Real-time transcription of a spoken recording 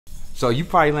So you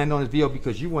probably landed on this video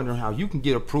because you're wondering how you can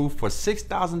get approved for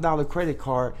 $6,000 credit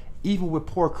card even with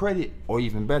poor credit, or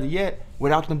even better yet,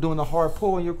 without them doing a hard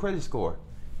pull on your credit score.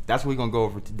 That's what we're gonna go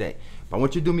over today. But I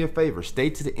want you to do me a favor,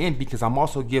 stay to the end, because I'm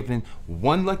also giving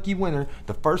one lucky winner,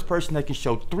 the first person that can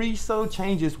show 3 subtle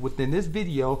changes within this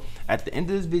video. At the end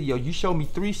of this video, you show me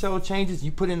 3 subtle changes,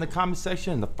 you put it in the comment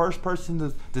section, and the first person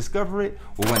to discover it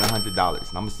will win $100.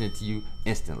 And I'm gonna send it to you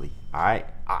instantly. All right,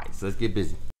 so let's get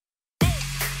busy.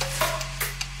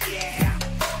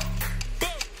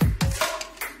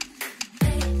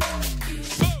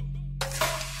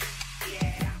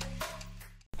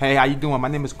 Hey, how you doing? My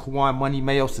name is Caujuan Money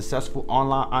Mayo, successful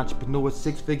online entrepreneur,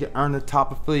 6-figure earner,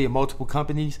 top affiliate in multiple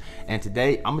companies. And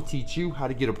today I'm gonna teach you how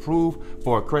to get approved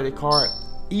for a credit card,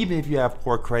 even if you have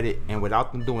poor credit and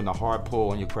without them doing a hard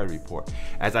pull on your credit report.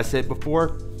 As I said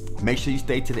before, make sure you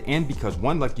stay to the end, because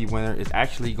one lucky winner is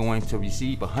actually going to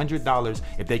receive $100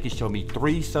 if they can show me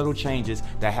 3 subtle changes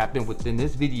that happen within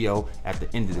this video at the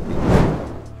end of the video.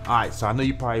 All right, so I know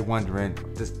you're probably wondering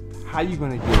just how you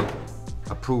gonna get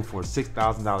approved for a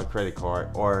 $6,000 credit card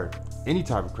or any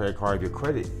type of credit card if your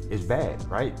credit is bad,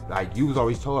 right? Like you was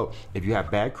always told, if you have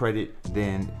bad credit,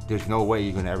 then there's no way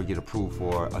you're gonna ever get approved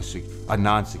for a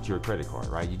non-secure credit card,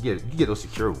 right? You get those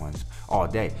secure ones all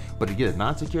day, but to get a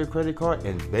non-secure credit card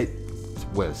and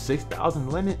with a 6,000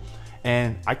 limit,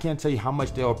 and I can't tell you how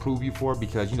much they'll approve you for,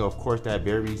 because you know, of course, that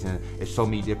varies and it's so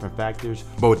many different factors.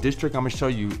 But with this trick I'm gonna show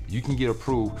you, you can get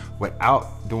approved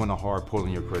without doing a hard pull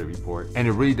in your credit report. And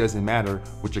it really doesn't matter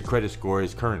what your credit score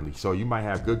is currently. So you might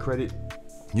have good credit,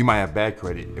 you might have bad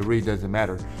credit. It really doesn't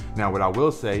matter. Now, what I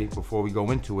will say before we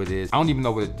go into it is, I don't even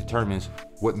know what determines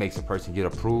what makes a person get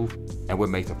approved and what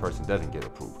makes a person doesn't get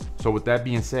approved. So with that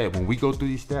being said, when we go through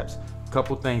these steps, a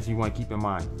couple things you want to keep in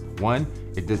mind. One,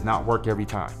 it does not work every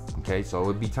time. Okay, so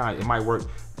it'll be time, it might work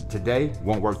today,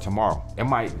 won't work tomorrow. It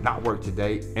might not work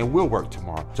today and will work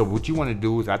tomorrow. So what you want to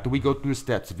do is, after we go through the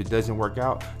steps, if it doesn't work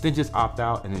out, then just opt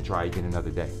out and then try again another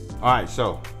day. All right,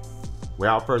 so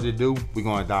without further ado, we're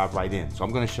going to dive right in. So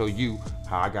I'm going to show you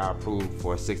how I got approved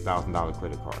for a $6,000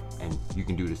 credit card, and you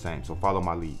can do the same. So follow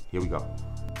my lead. Here we go.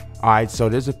 All right, so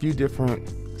there's a few different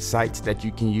sites that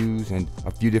you can use and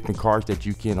a few different cards that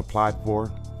you can apply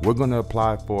for. We're going to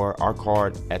apply for our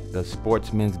card at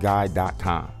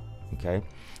thesportsmansguide.com. Okay,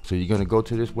 so you're going to go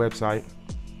to this website.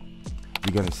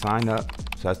 You're going to sign up.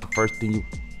 So that's the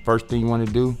first thing you want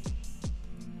to do.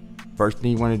 First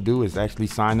thing you want to do is actually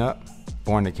sign up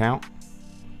for an account.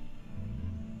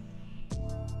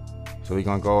 So we're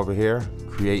gonna go over here,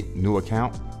 create new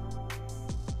account.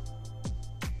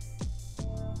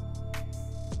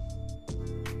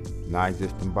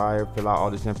 Non-existing buyer, fill out all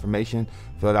this information,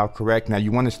 fill it out correct. Now you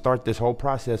want to start this whole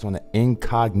process on an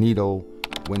incognito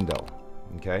window,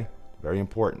 okay? Very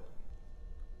important.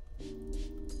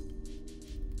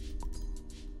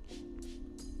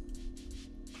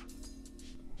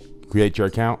 Create your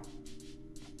account,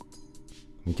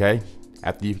 okay?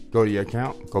 After you go to your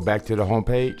account, go back to the home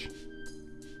page.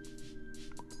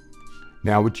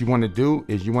 Now what you want to do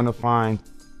is you want to find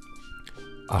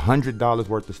 $100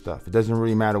 worth of stuff. It doesn't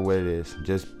really matter what it is.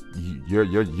 Just you're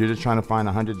just trying to find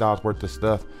 $100 worth of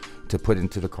stuff to put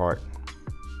into the cart.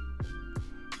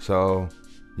 So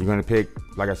you're gonna pick,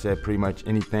 like I said, pretty much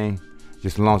anything,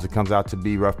 just as long as it comes out to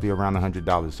be roughly around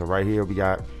 $100. So right here we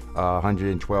got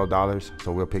 $112.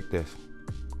 So we'll pick this.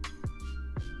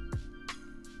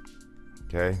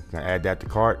 Okay, gonna add that to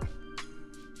cart.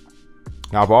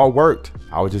 Now, if all worked,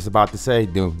 I was just about to say,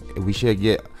 dude, we should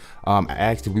get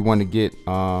asked if we want to get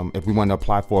if we want to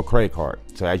apply for a credit card.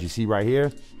 So as you see right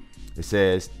here, it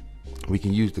says we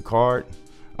can use the card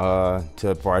for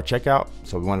our checkout.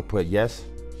 So we want to put yes.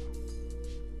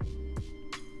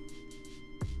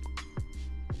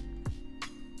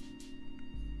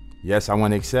 Yes, I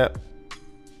want to accept.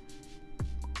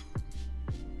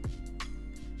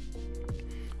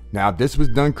 Now, if this was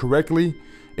done correctly,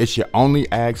 it should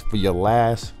only ask for your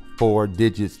last 4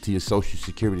 digits to your social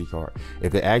security card.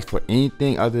 If it asks for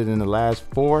anything other than the last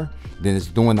 4, then it's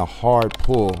doing a hard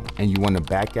pull and you want to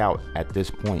back out at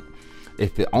this point.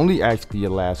 If it only asks for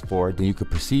your last 4, then you could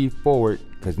proceed forward,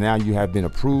 because now you have been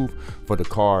approved for the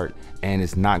card and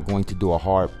it's not going to do a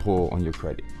hard pull on your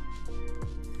credit.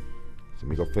 So let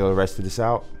me go fill the rest of this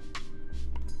out.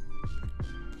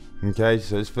 Okay,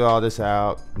 so just fill all this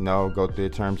out. Go through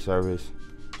the term service.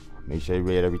 Make sure you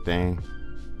read everything.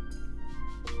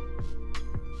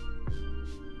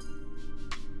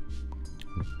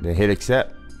 Then hit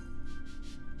accept.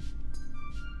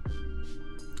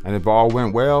 And if all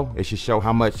went well, it should show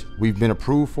how much we've been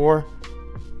approved for.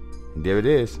 And there it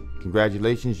is.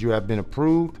 Congratulations, you have been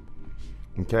approved.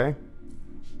 Okay.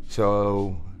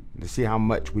 So to see how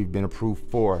much we've been approved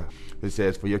for. It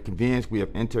says, for your convenience, we have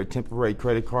entered temporary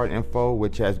credit card info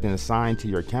which has been assigned to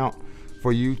your account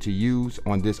for you to use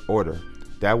on this order.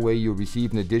 That way you'll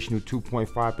receive an additional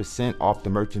 2.5% off the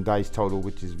merchandise total,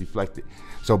 which is reflected.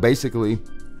 So basically,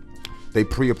 they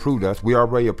pre-approved us. We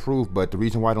already approved, but the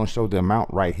reason why I don't show the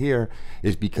amount right here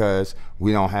is because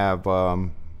we don't have,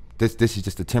 this is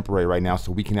just a temporary right now,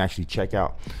 so we can actually check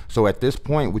out. So at this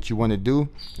point, what you want to do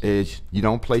is you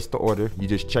don't place the order, you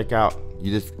just check out,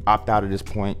 you just opt out at this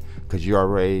point because you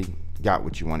already got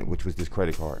what you wanted, which was this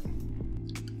credit card.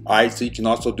 All right, so you can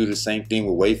also do the same thing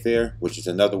with Wayfair, which is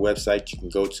another website you can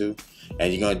go to,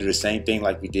 and you're going to do the same thing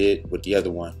like we did with the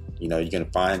other one. You know, you're going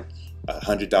to find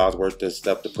 $100 worth of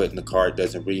stuff to put in the cart.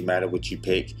 Doesn't really matter what you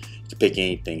pick. You can pick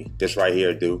anything. This right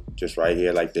here, dude, just right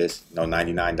here like this, you know,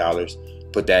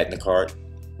 $99. Put that in the cart,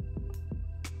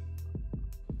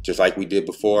 just like we did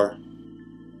before.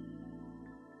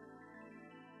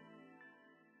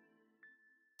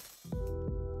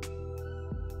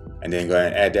 And then go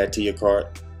ahead and add that to your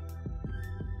cart.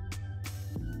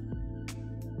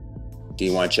 Do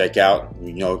you want to check out?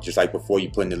 You know, just like before, you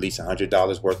put in at least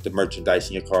 $100 worth of merchandise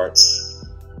in your cart.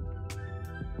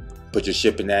 Put your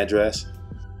shipping address.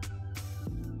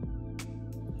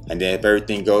 And then if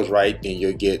everything goes right, then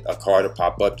you'll get a card to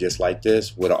pop up just like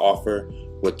this with an offer,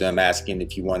 with them asking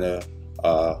if you want to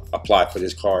apply for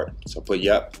this card. So put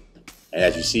yep. And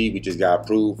as you see, we just got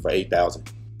approved for $8,000.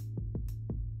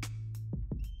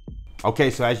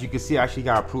 Okay, so as you can see, I actually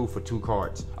got approved for 2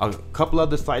 cards. A couple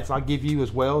other sites I'll give you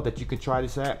as well that you can try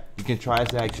this at. You can try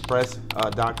this at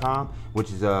express.com,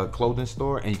 which is a clothing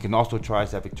store, and you can also try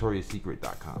this at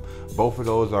victoriassecret.com. Both of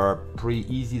those are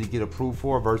pretty easy to get approved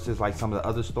for versus like some of the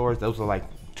other stores. Those are like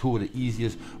 2 of the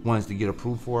easiest ones to get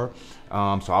approved for.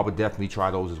 So I would definitely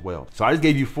try those as well. So I just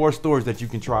gave you 4 stores that you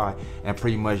can try and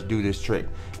pretty much do this trick.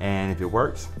 And if it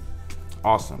works,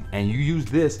 awesome. And you use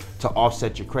this to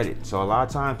offset your credit. So a lot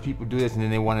of times people do this and then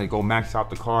they want to go max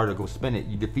out the card or go spend it.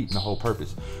 You're defeating the whole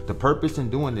purpose. The purpose in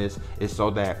doing this is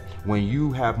so that when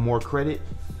you have more credit,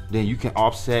 then you can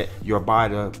offset your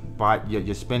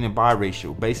your spend and buy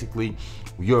ratio. Basically,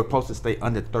 you're supposed to stay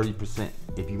under 30%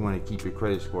 if you want to keep your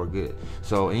credit score good.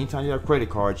 So anytime you have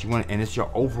credit cards, you want, and it's your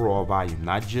overall volume,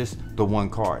 not just the one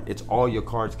card. It's all your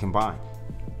cards combined.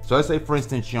 So let's say, for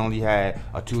instance, you only had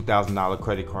a $2,000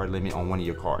 credit card limit on one of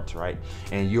your cards, right?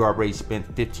 And you already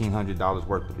spent $1,500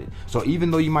 worth of it. So even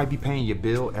though you might be paying your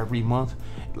bill every month,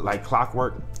 like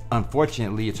clockwork,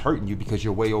 unfortunately, it's hurting you because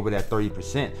you're way over that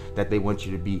 30% that they want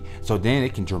you to be. So then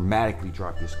it can dramatically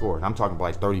drop your score. I'm talking about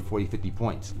like 30, 40, 50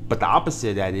 points. But the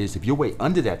opposite of that is if you're way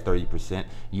under that 30%,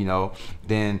 you know,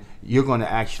 then you're going to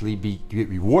actually get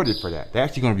rewarded for that. They're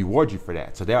actually going to reward you for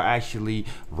that. So they'll actually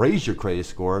raise your credit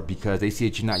score because they see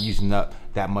that you're not using up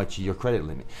that much of your credit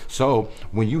limit. So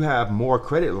when you have more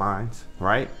credit lines,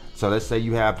 right? So let's say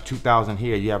you have 2,000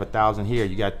 here, you have 1,000 here,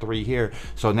 you got 3 here.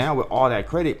 So now with all that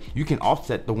credit, you can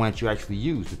offset the one that you actually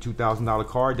use. The $2,000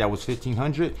 card that was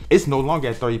 $1,500, it's no longer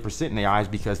at 30% in their eyes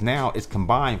because now it's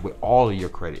combined with all of your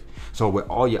credit. So with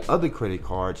all your other credit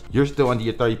cards, you're still under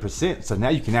your 30%. So now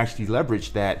you can actually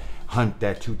leverage that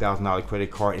 $2,000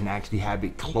 credit card and actually have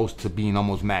it close to being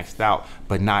almost maxed out,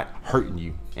 but not hurting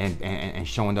you and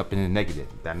showing up in the negative,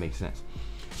 if that makes sense.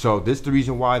 So this is the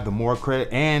reason why the more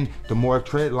credit and the more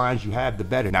credit lines you have, the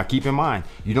better. Now keep in mind,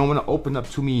 you don't want to open up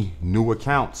too many new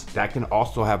accounts. That can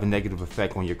also have a negative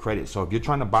effect on your credit. So if you're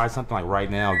trying to buy something like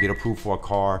right now, get approved for a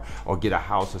car or get a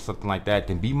house or something like that,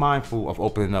 then be mindful of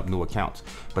opening up new accounts.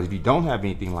 But if you don't have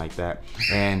anything like that,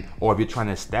 or if you're trying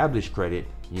to establish credit,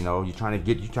 you know, you're trying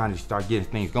to start getting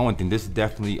things going, then this is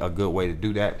definitely a good way to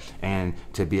do that, and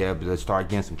to be able to start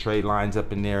getting some trade lines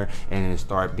up in there and then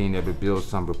start being able to build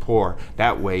some rapport.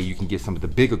 That way you can get some of the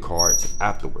bigger cards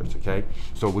afterwards, okay?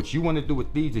 So what you want to do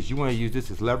with these is you want to use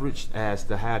this as leverage as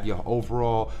to have your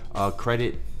overall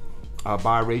credit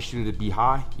buy ratio to be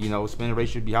high, you know, spending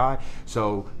ratio to be high.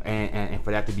 So and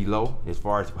for that to be low as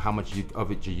far as how much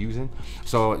of it you're using.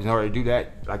 So in order to do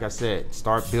that, like I said,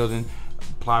 start building,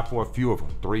 apply for a few of them,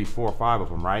 3, 4, 5 of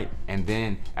them, right? And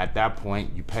then at that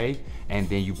point you pay, and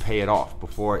then you pay it off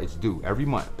before it's due. Every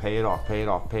month, pay it off, pay it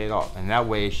off, pay it off. And that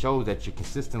way it shows that you're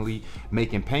consistently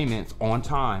making payments on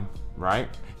time, right?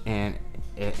 And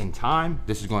in time,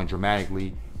 this is going to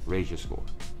dramatically raise your score,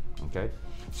 okay?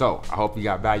 So I hope you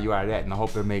got value out of that, and I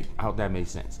hope that made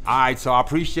sense. All right, so I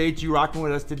appreciate you rocking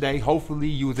with us today. Hopefully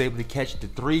you was able to catch the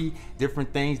 3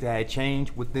 different things that had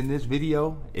changed within this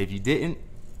video. If you didn't,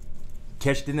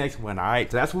 Catch the next one, all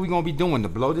right? So that's what we're gonna be doing. To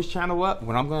blow this channel up,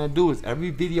 what I'm gonna do is every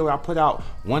video I put out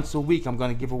once a week, I'm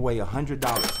gonna give away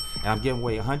 $100. And I'm giving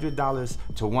away $100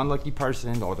 to one lucky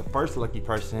person, or the first lucky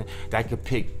person that could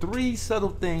pick 3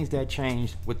 subtle things that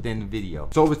changed within the video.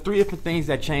 So it was 3 different things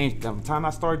that changed from the time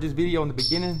I started this video in the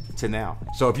beginning to now.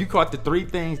 So if you caught the 3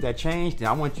 things that changed, then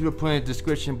I want you to put in the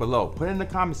description below. Put it in the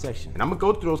comment section. And I'm gonna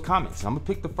go through those comments. I'm gonna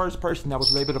pick the first person that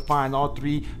was able to find all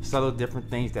 3 subtle different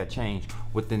things that changed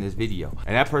within this video.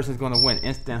 And that person's gonna win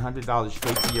instant $100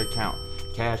 straight to your account.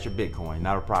 Cash or Bitcoin,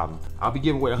 not a problem. I'll be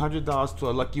giving away $100 to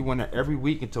a lucky winner every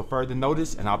week until further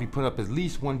notice, and I'll be putting up at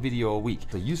least 1 video a week.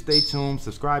 So you stay tuned,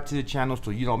 subscribe to the channel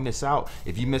so you don't miss out.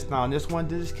 If you missed out on this one,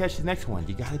 then just catch the next one.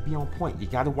 You gotta be on point. You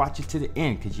gotta watch it to the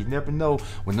end, because you never know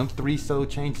when them 3 subtle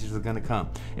changes are gonna come.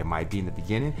 It might be in the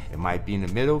beginning, it might be in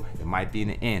the middle, it might be in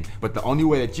the end. But the only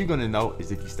way that you're gonna know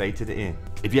is if you stay to the end.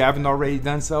 If you haven't already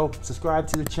done so, subscribe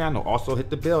to the channel. Also hit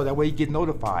the bell, that way you get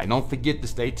notified. And don't forget to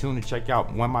stay tuned and check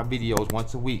out one of my videos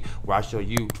once a week where I show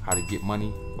you how to get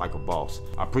money like a boss.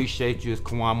 I appreciate you. It's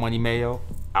Caujuan Money Mayo,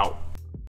 out.